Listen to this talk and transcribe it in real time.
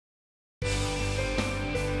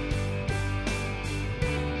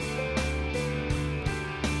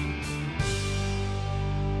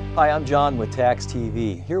Hi, I'm John with Tax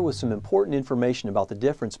TV, here with some important information about the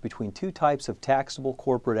difference between two types of taxable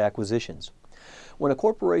corporate acquisitions. When a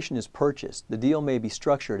corporation is purchased, the deal may be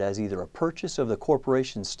structured as either a purchase of the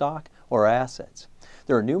corporation's stock or assets.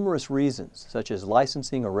 There are numerous reasons, such as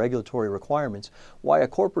licensing or regulatory requirements, why a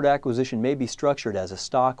corporate acquisition may be structured as a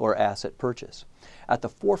stock or asset purchase. At the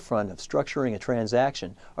forefront of structuring a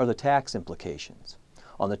transaction are the tax implications.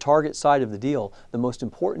 On the target side of the deal, the most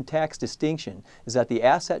important tax distinction is that the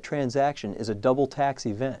asset transaction is a double tax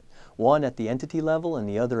event, one at the entity level and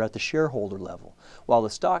the other at the shareholder level, while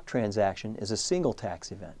the stock transaction is a single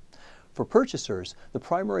tax event. For purchasers, the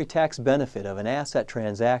primary tax benefit of an asset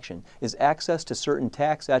transaction is access to certain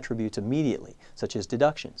tax attributes immediately, such as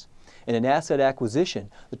deductions. In an asset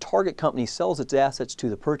acquisition, the target company sells its assets to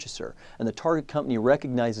the purchaser, and the target company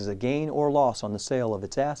recognizes a gain or loss on the sale of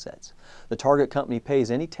its assets. The target company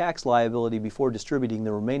pays any tax liability before distributing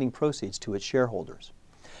the remaining proceeds to its shareholders.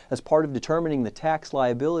 As part of determining the tax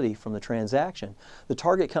liability from the transaction, the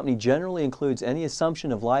target company generally includes any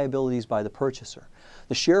assumption of liabilities by the purchaser.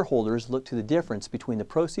 The shareholders look to the difference between the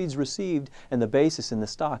proceeds received and the basis in the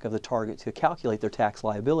stock of the target to calculate their tax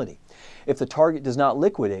liability. If the target does not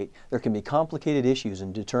liquidate, there can be complicated issues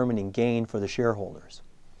in determining gain for the shareholders.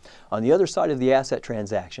 On the other side of the asset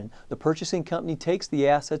transaction, the purchasing company takes the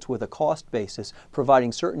assets with a cost basis,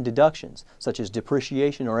 providing certain deductions, such as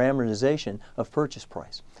depreciation or amortization of purchase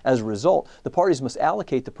price. As a result, the parties must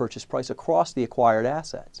allocate the purchase price across the acquired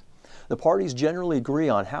assets. The parties generally agree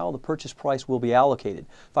on how the purchase price will be allocated,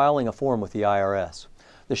 filing a form with the IRS.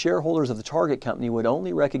 The shareholders of the target company would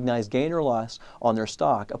only recognize gain or loss on their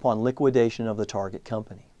stock upon liquidation of the target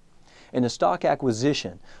company. In a stock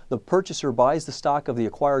acquisition, the purchaser buys the stock of the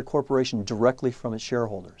acquired corporation directly from its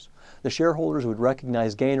shareholders. The shareholders would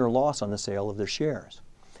recognize gain or loss on the sale of their shares.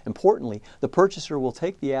 Importantly, the purchaser will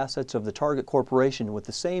take the assets of the target corporation with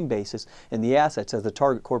the same basis in the assets as the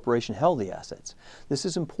target corporation held the assets. This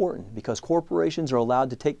is important because corporations are allowed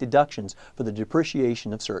to take deductions for the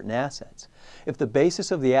depreciation of certain assets. If the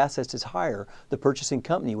basis of the assets is higher, the purchasing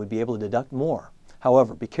company would be able to deduct more.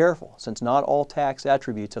 However, be careful, since not all tax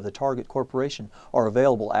attributes of the target corporation are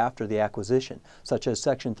available after the acquisition, such as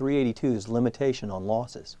Section 382's limitation on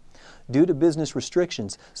losses. Due to business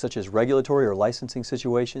restrictions, such as regulatory or licensing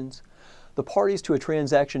situations, the parties to a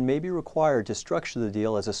transaction may be required to structure the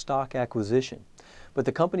deal as a stock acquisition. But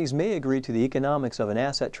the companies may agree to the economics of an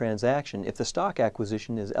asset transaction if the stock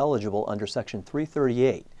acquisition is eligible under Section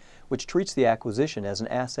 338, which treats the acquisition as an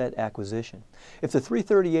asset acquisition. If the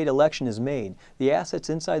 338 election is made, the assets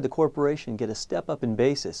inside the corporation get a step up in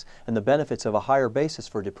basis and the benefits of a higher basis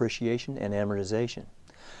for depreciation and amortization.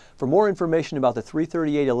 For more information about the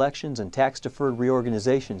 338 elections and tax-deferred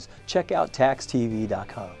reorganizations, check out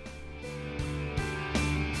taxtv.com.